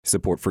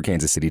Support for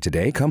Kansas City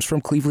Today comes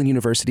from Cleveland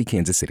University,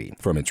 Kansas City.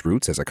 From its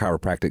roots as a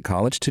chiropractic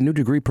college to new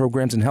degree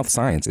programs in health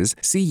sciences,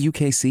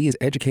 CUKC is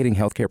educating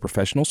healthcare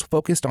professionals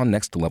focused on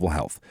next-level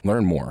health.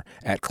 Learn more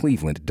at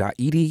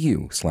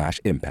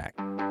cleveland.edu/impact.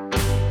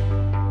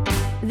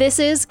 This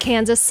is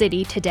Kansas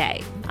City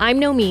Today. I'm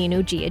Nomin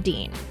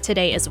Ujiyediin.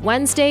 Today is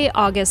Wednesday,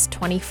 August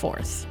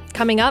 24th.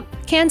 Coming up,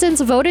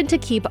 Kansans voted to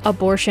keep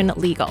abortion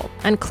legal,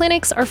 and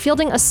clinics are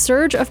fielding a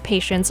surge of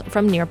patients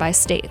from nearby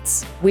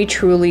states. We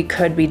truly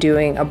could be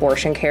doing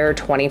abortion care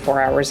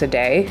 24 hours a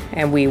day,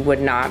 and we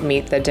would not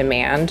meet the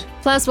demand.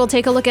 Plus, we'll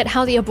take a look at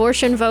how the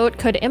abortion vote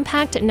could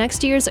impact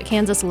next year's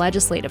Kansas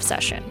legislative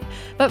session.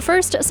 But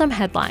first, some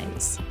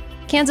headlines.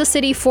 Kansas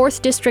City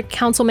 4th District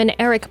Councilman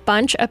Eric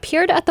Bunch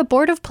appeared at the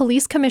Board of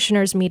Police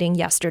Commissioners meeting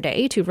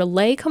yesterday to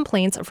relay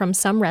complaints from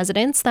some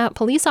residents that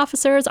police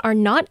officers are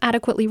not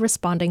adequately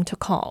responding to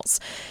calls.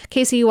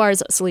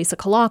 KCUR's Celisa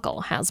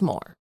Kalakal has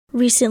more.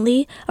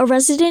 Recently, a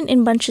resident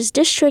in Bunch's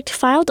district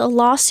filed a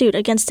lawsuit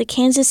against the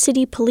Kansas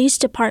City Police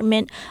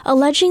Department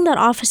alleging that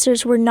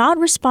officers were not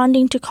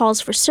responding to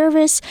calls for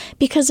service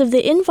because of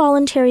the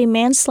involuntary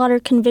manslaughter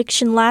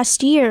conviction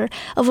last year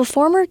of a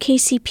former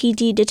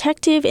KCPD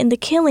detective in the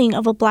killing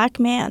of a black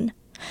man.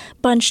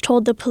 Bunch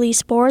told the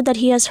police board that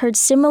he has heard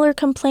similar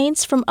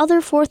complaints from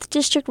other 4th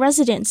District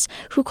residents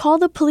who call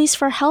the police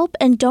for help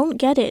and don't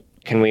get it.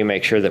 Can we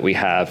make sure that we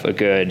have a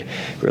good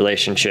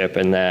relationship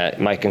and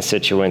that my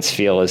constituents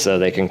feel as though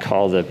they can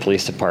call the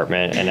police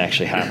department and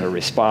actually have a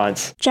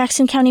response?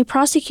 Jackson County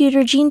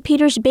Prosecutor Jean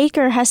Peters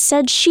Baker has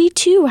said she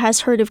too has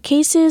heard of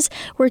cases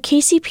where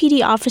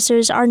KCPD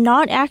officers are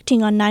not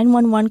acting on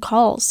 911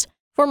 calls.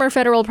 Former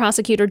federal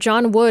prosecutor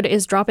John Wood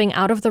is dropping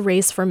out of the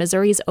race for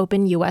Missouri's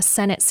open U.S.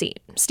 Senate seat.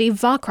 Steve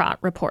Vacrot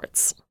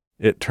reports.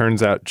 It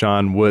turns out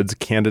John Wood's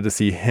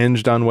candidacy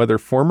hinged on whether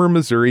former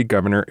Missouri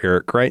Governor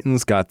Eric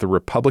Greitens got the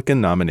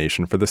Republican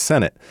nomination for the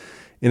Senate.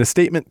 In a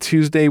statement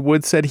Tuesday,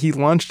 Wood said he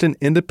launched an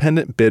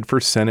independent bid for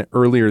Senate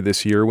earlier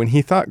this year when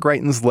he thought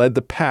Greitens led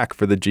the pack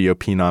for the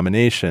GOP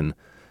nomination.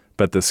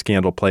 But the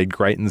scandal-plagued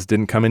Greitens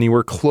didn't come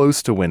anywhere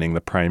close to winning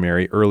the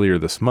primary earlier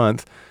this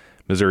month.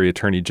 Missouri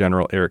Attorney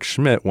General Eric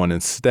Schmitt won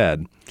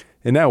instead.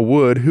 And now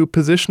Wood, who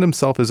positioned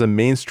himself as a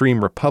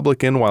mainstream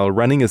Republican while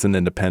running as an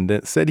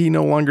independent, said he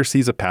no longer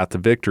sees a path to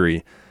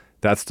victory.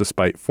 That's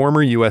despite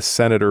former U.S.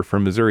 Senator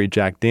from Missouri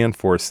Jack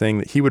Danforth saying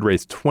that he would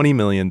raise $20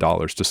 million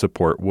to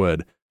support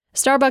Wood.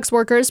 Starbucks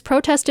workers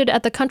protested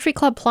at the Country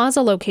Club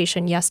Plaza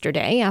location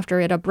yesterday after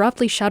it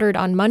abruptly shuttered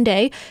on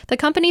Monday. The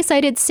company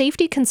cited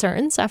safety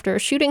concerns after a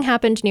shooting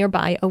happened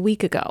nearby a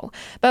week ago.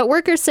 But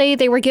workers say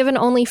they were given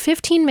only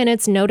 15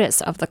 minutes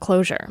notice of the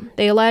closure.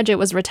 They allege it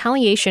was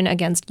retaliation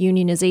against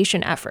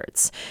unionization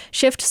efforts.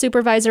 Shift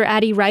supervisor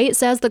Addie Wright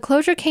says the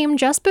closure came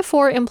just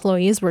before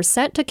employees were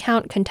set to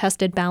count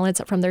contested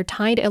ballots from their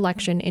tied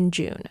election in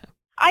June.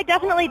 I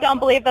definitely don't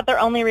believe that their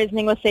only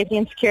reasoning was safety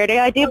and security.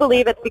 I do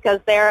believe it's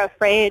because they're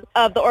afraid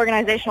of the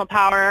organizational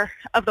power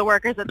of the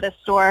workers at this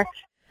store.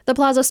 The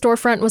Plaza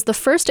storefront was the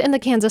first in the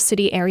Kansas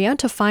City area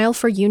to file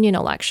for union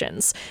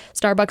elections.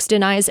 Starbucks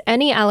denies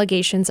any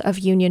allegations of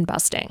union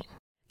busting.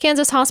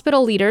 Kansas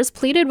hospital leaders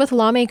pleaded with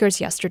lawmakers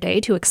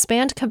yesterday to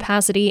expand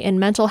capacity in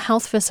mental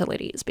health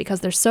facilities because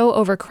they're so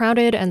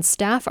overcrowded and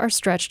staff are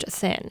stretched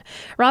thin.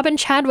 Robin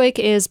Chadwick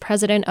is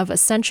president of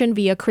Ascension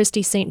Via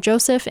Christi St.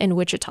 Joseph in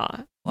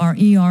Wichita. Our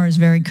ER is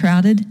very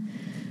crowded.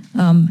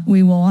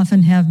 We will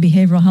often have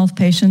behavioral health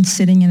patients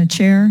sitting in a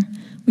chair.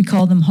 We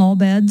call them hall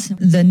beds.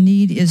 The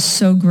need is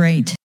so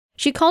great.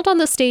 She called on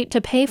the state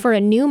to pay for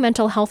a new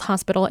mental health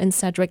hospital in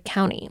Sedgwick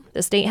County.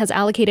 The state has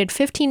allocated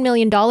 $15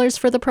 million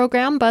for the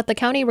program, but the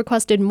county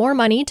requested more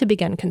money to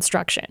begin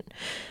construction.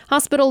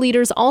 Hospital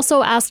leaders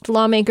also asked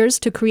lawmakers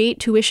to create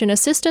tuition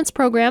assistance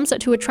programs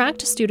to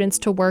attract students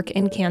to work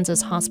in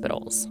Kansas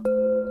hospitals.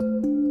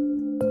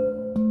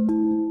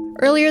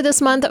 Earlier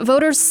this month,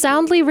 voters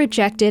soundly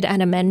rejected an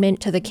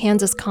amendment to the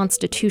Kansas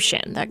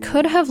Constitution that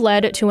could have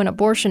led to an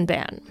abortion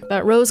ban.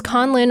 But Rose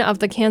Conlin of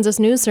the Kansas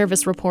News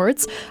Service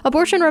reports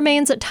abortion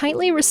remains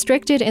tightly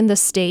restricted in the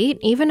state,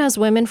 even as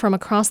women from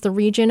across the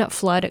region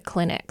flood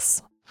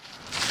clinics.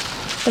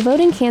 The vote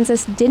in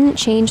Kansas didn't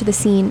change the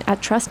scene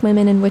at Trust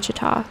Women in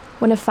Wichita,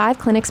 one of 5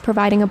 clinics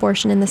providing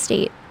abortion in the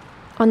state.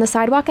 On the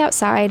sidewalk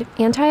outside,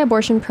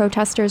 anti-abortion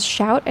protesters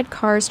shout at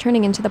cars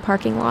turning into the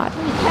parking lot.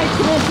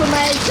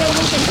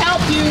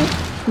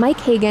 Mike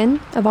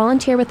Hagan, a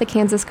volunteer with the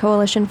Kansas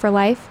Coalition for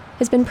Life,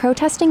 has been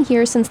protesting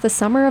here since the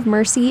Summer of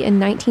Mercy in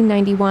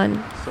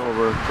 1991.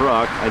 Silver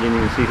truck. I didn't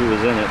even see who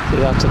was in it.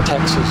 That's a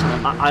Texas.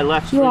 I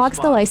left. He logs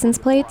the license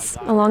plates,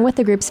 along with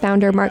the group's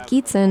founder, Mark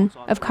Gietzen,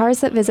 of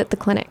cars that visit the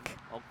clinic.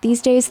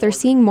 These days, they're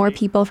seeing more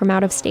people from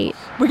out of state.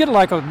 We get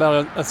like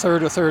about a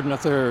third, and a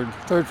third.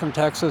 Third from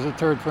Texas, a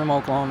third from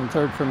Oklahoma, and a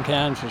third from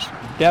Kansas.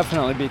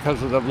 Definitely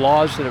because of the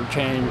laws that have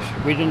changed.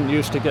 We didn't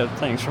used to get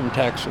things from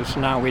Texas,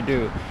 now we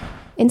do.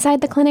 Inside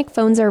the clinic,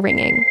 phones are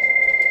ringing.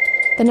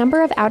 The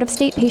number of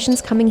out-of-state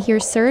patients coming here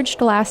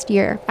surged last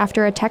year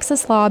after a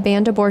Texas law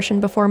banned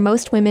abortion before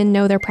most women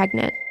know they're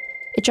pregnant.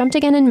 It jumped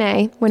again in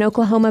May when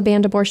Oklahoma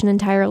banned abortion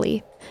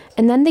entirely.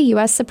 And then the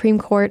U.S. Supreme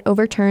Court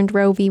overturned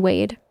Roe v.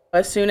 Wade.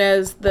 As soon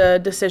as the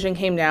decision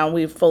came down,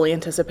 we fully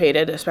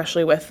anticipated,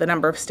 especially with the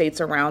number of states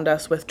around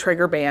us with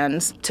trigger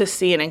bans, to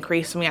see an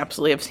increase, and we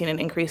absolutely have seen an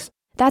increase.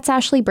 That's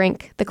Ashley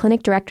Brink, the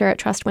clinic director at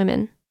Trust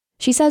Women.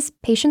 She says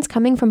patients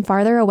coming from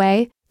farther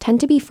away tend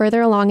to be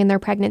further along in their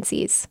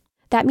pregnancies.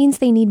 That means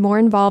they need more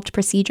involved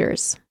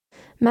procedures.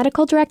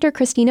 Medical director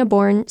Christina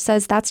Bourne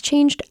says that's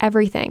changed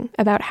everything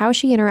about how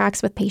she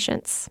interacts with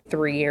patients.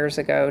 3 years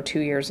ago,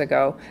 2 years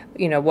ago,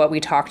 what we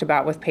talked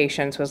about with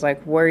patients was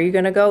like, where are you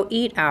going to go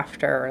eat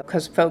after?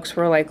 Because folks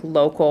were like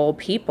local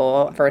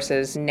people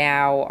versus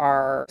now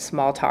our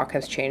small talk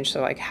has changed.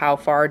 So like, how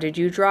far did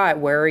you drive?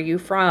 Where are you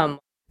from?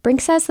 Brink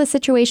says the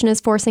situation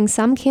is forcing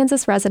some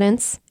Kansas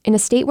residents, in a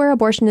state where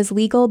abortion is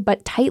legal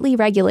but tightly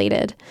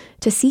regulated,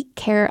 to seek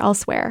care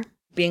elsewhere.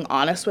 Being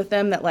honest with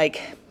them that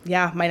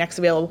my next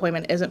available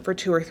appointment isn't for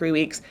 2 or 3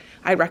 weeks.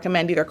 I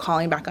recommend either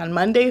calling back on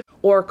Monday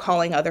or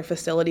calling other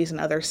facilities in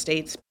other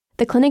states.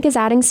 The clinic is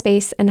adding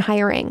space and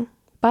hiring,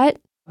 but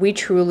we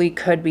truly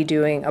could be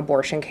doing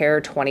abortion care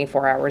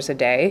 24 hours a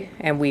day,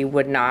 and we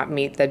would not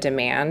meet the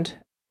demand.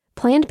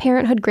 Planned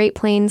Parenthood Great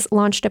Plains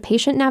launched a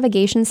patient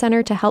navigation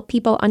center to help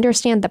people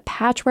understand the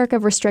patchwork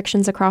of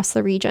restrictions across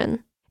the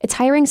region. It's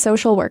hiring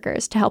social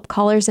workers to help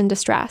callers in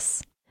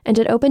distress. And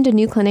it opened a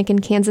new clinic in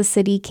Kansas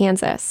City,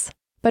 Kansas.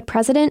 But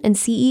President and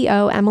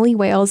CEO Emily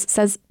Wales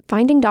says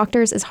finding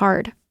doctors is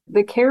hard.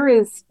 The care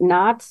is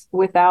not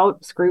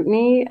without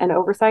scrutiny and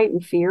oversight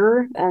and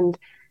fear, and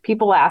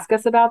people ask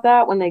us about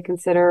that when they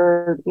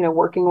consider,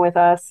 working with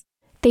us.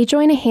 They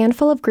join a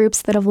handful of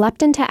groups that have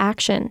leapt into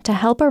action to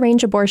help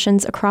arrange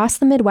abortions across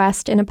the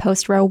Midwest in a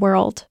post-Roe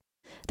world.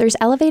 There's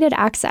Elevated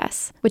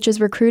Access, which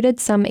has recruited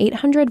some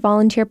 800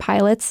 volunteer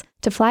pilots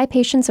to fly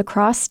patients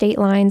across state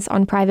lines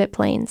on private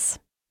planes.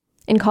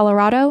 In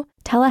Colorado,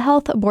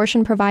 telehealth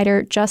abortion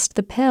provider Just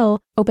the Pill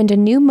opened a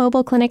new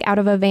mobile clinic out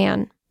of a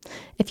van.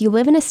 If you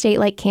live in a state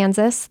like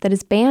Kansas that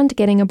has banned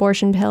getting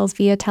abortion pills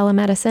via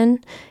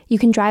telemedicine, you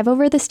can drive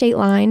over the state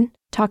line,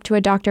 talk to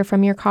a doctor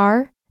from your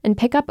car, and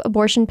pick up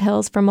abortion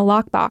pills from a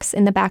lockbox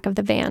in the back of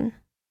the van.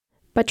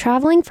 But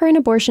traveling for an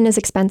abortion is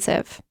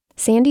expensive.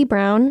 Sandy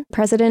Brown,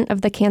 president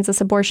of the Kansas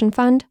Abortion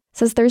Fund,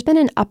 says there's been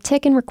an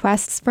uptick in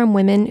requests from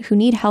women who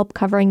need help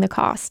covering the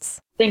costs.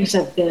 Things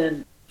have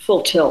been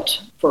full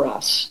tilt for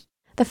us.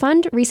 The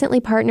fund recently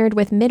partnered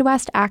with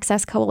Midwest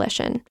Access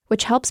Coalition,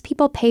 which helps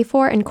people pay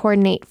for and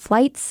coordinate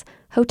flights,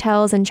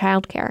 hotels, and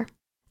childcare.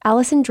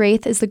 Allison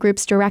Draith is the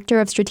group's director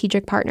of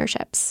strategic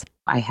partnerships.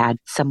 I had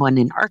someone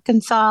in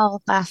Arkansas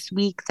last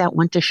week that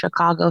went to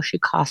Chicago. She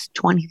cost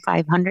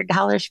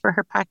 $2,500 for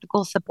her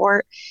practical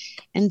support.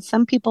 And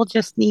some people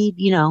just need,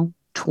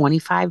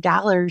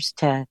 $25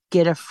 to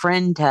get a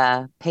friend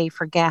to pay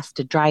for gas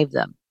to drive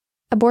them.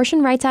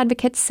 Abortion rights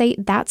advocates say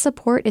that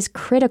support is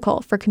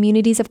critical for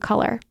communities of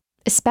color,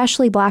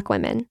 especially Black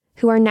women,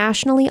 who are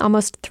nationally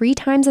almost 3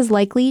 times as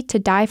likely to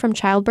die from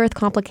childbirth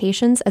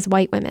complications as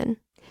white women.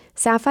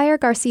 Sapphire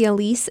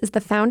Garcia-Lease is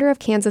the founder of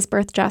Kansas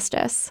Birth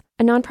Justice,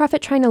 a nonprofit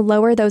trying to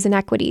lower those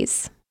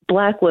inequities.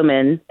 Black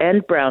women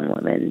and brown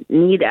women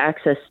need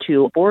access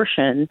to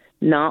abortion,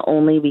 not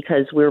only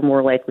because we're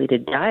more likely to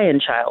die in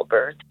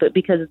childbirth, but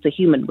because it's a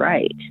human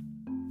right.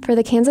 For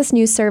the Kansas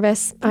News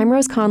Service, I'm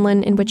Rose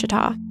Conlin in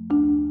Wichita.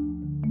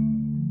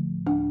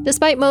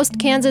 Despite most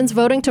Kansans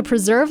voting to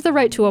preserve the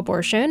right to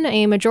abortion,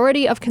 a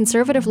majority of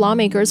conservative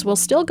lawmakers will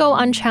still go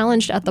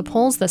unchallenged at the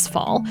polls this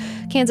fall.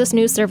 Kansas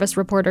News Service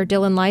reporter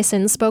Dylan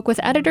Lyson spoke with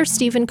editor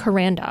Stephen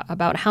Karanda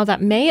about how that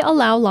may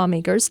allow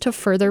lawmakers to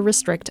further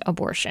restrict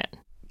abortion.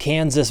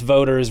 Kansas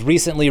voters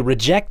recently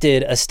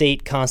rejected a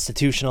state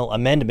constitutional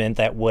amendment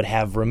that would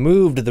have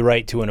removed the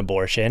right to an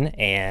abortion,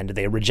 and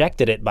they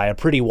rejected it by a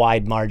pretty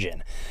wide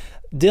margin.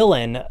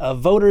 Dylan,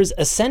 voters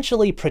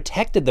essentially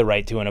protected the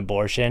right to an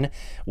abortion.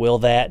 Will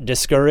that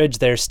discourage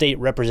their state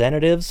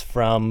representatives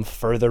from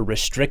further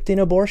restricting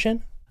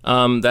abortion?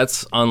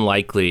 That's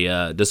unlikely.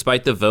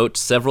 Despite the vote,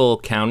 several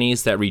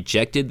counties that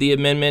rejected the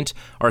amendment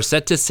are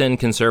set to send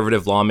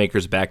conservative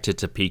lawmakers back to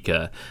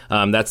Topeka.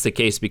 That's the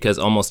case because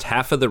almost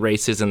half of the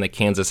races in the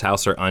Kansas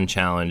House are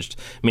unchallenged,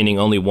 meaning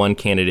only one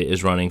candidate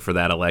is running for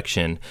that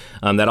election.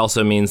 That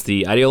also means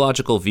the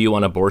ideological view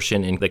on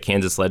abortion in the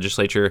Kansas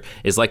legislature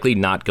is likely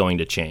not going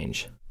to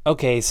change.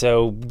 Okay,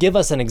 so give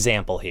us an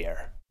example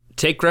here.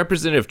 Take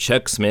Representative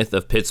Chuck Smith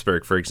of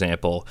Pittsburgh, for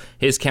example.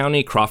 His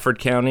county, Crawford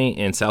County,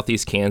 in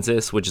southeast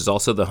Kansas, which is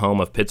also the home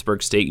of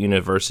Pittsburgh State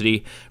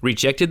University,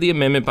 rejected the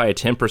amendment by a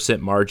 10%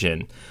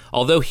 margin.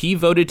 Although he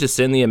voted to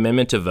send the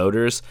amendment to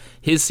voters,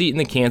 his seat in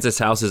the Kansas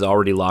House is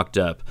already locked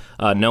up.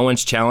 No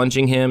one's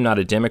challenging him, not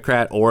a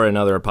Democrat or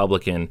another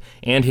Republican,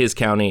 and his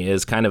county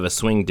is kind of a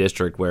swing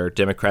district where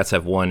Democrats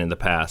have won in the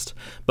past.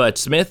 But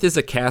Smith is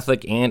a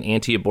Catholic and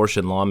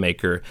anti-abortion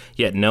lawmaker,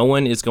 yet no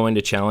one is going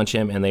to challenge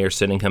him, and they are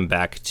sending him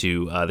back to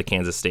the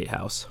Kansas State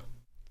House.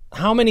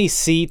 How many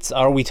seats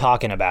are we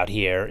talking about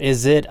here?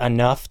 Is it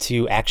enough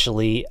to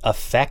actually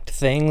affect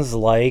things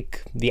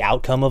like the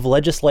outcome of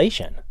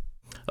legislation?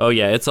 Oh,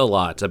 yeah, it's a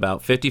lot.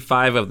 About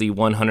 55 of the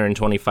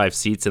 125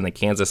 seats in the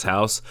Kansas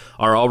House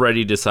are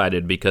already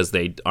decided because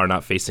they are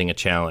not facing a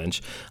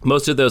challenge.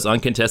 Most of those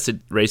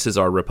uncontested races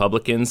are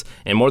Republicans,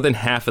 and more than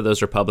half of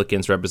those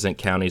Republicans represent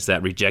counties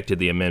that rejected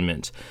the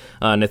amendment.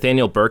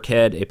 Nathaniel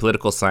Burkhead, a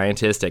political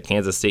scientist at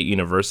Kansas State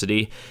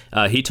University,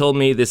 he told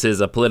me this is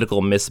a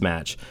political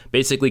mismatch.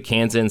 Basically,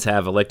 Kansans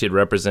have elected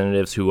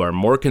representatives who are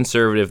more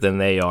conservative than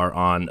they are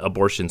on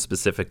abortion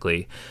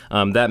specifically.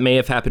 That may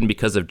have happened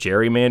because of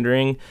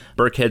gerrymandering.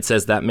 Burkhead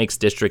says that makes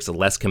districts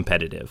less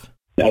competitive.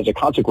 As a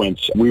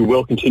consequence, we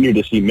will continue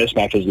to see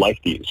mismatches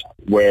like these,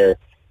 where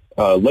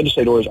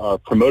legislators are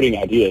promoting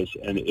ideas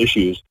and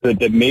issues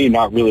that may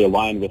not really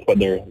align with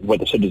what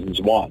the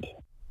citizens want.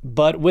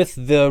 But with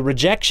the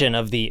rejection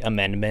of the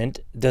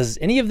amendment, does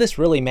any of this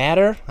really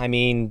matter? I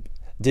mean,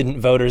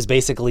 didn't voters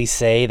basically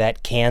say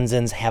that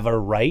Kansans have a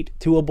right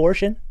to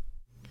abortion?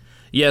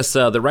 Yes,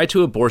 the right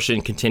to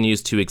abortion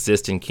continues to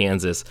exist in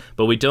Kansas,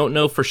 but we don't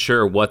know for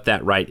sure what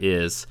that right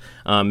is.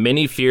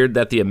 Many feared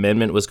that the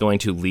amendment was going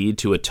to lead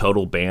to a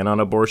total ban on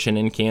abortion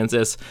in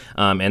Kansas,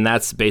 and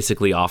that's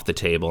basically off the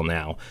table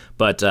now.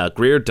 But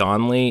Greer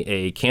Donnelly,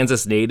 a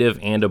Kansas native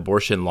and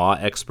abortion law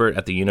expert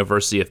at the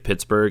University of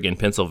Pittsburgh in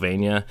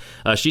Pennsylvania,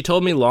 she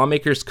told me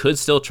lawmakers could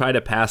still try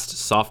to pass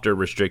softer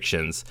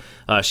restrictions.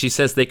 She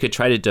says they could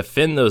try to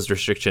defend those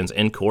restrictions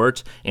in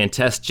court and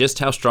test just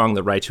how strong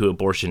the right to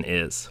abortion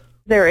is.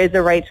 There is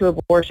a right to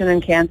abortion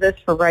in Kansas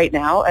for right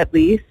now, at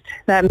least.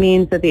 That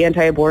means that the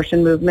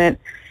anti-abortion movement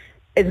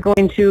is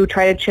going to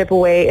try to chip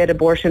away at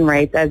abortion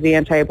rights, as the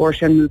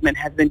anti-abortion movement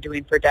has been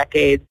doing for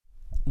decades.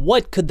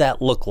 What could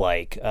that look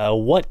like?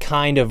 What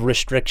kind of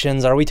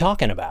restrictions are we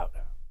talking about?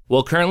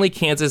 Well, currently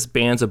Kansas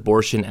bans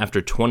abortion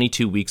after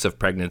 22 weeks of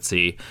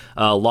pregnancy.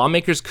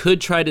 Lawmakers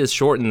could try to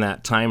shorten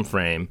that time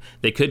frame.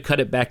 They could cut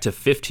it back to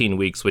 15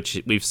 weeks,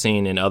 which we've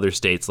seen in other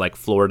states like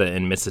Florida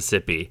and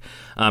Mississippi.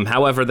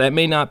 However, that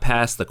may not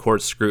pass the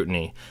court's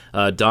scrutiny.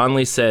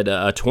 Donnelly said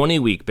a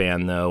 20-week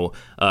ban, though,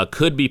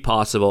 could be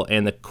possible,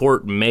 and the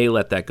court may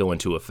let that go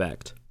into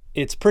effect.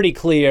 It's pretty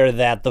clear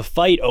that the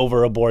fight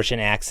over abortion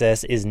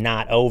access is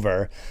not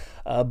over.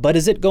 But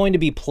is it going to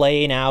be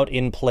playing out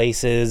in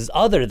places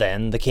other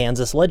than the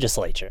Kansas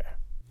legislature?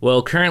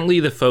 Well,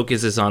 currently the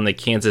focus is on the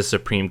Kansas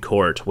Supreme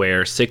Court,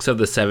 where 6 of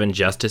the 7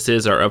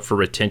 justices are up for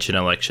retention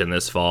election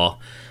this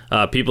fall.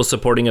 People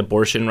supporting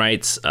abortion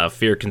rights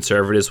fear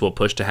conservatives will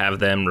push to have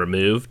them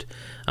removed.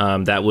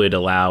 That would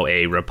allow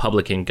a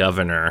Republican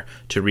governor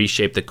to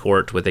reshape the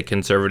court with a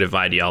conservative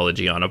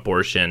ideology on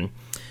abortion.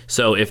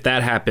 So if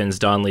that happens,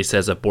 Donnelly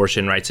says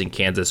abortion rights in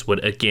Kansas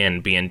would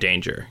again be in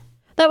danger.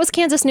 That was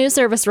Kansas News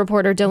Service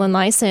reporter Dylan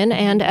Lyson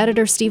and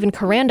editor Stephen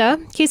Caranda.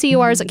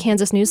 KCUR's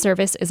Kansas News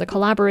Service is a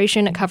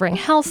collaboration covering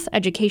health,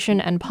 education,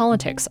 and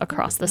politics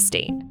across the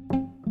state.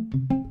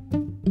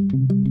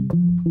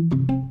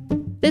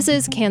 This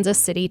is Kansas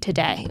City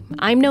Today.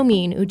 I'm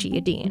Nomeen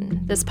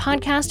Ujiyuddin. This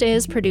podcast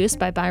is produced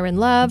by Byron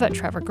Love,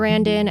 Trevor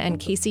Grandin, and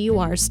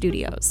KCUR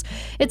Studios.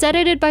 It's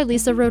edited by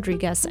Lisa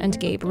Rodriguez and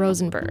Gabe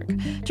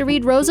Rosenberg. To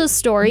read Rosa's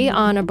story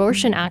on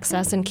abortion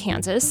access in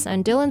Kansas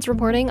and Dylan's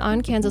reporting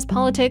on Kansas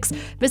politics,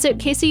 visit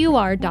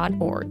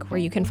kcur.org, where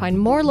you can find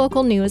more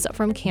local news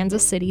from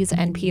Kansas City's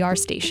NPR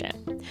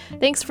station.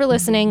 Thanks for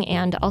listening,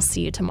 and I'll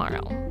see you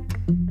tomorrow.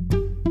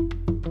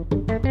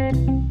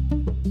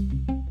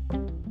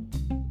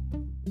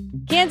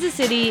 Kansas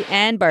City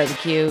and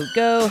barbecue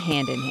go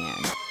hand in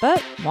hand. But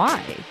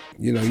why?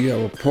 You know, you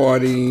have a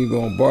party, you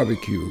go on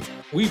barbecue.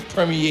 We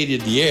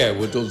permeated the air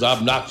with those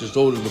obnoxious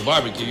odors of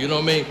barbecue, you know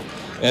what I mean?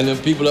 And then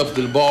people up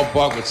to the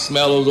ballpark would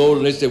smell those odors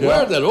and they say,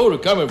 where's that odor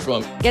coming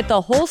from? Get the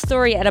whole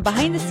story at a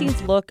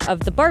behind-the-scenes look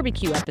of the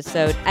barbecue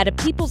episode at A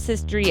People's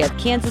History of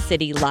Kansas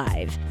City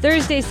Live,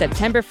 Thursday,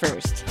 September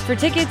 1st. For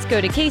tickets, go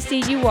to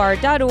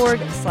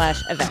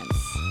kcur.org/events.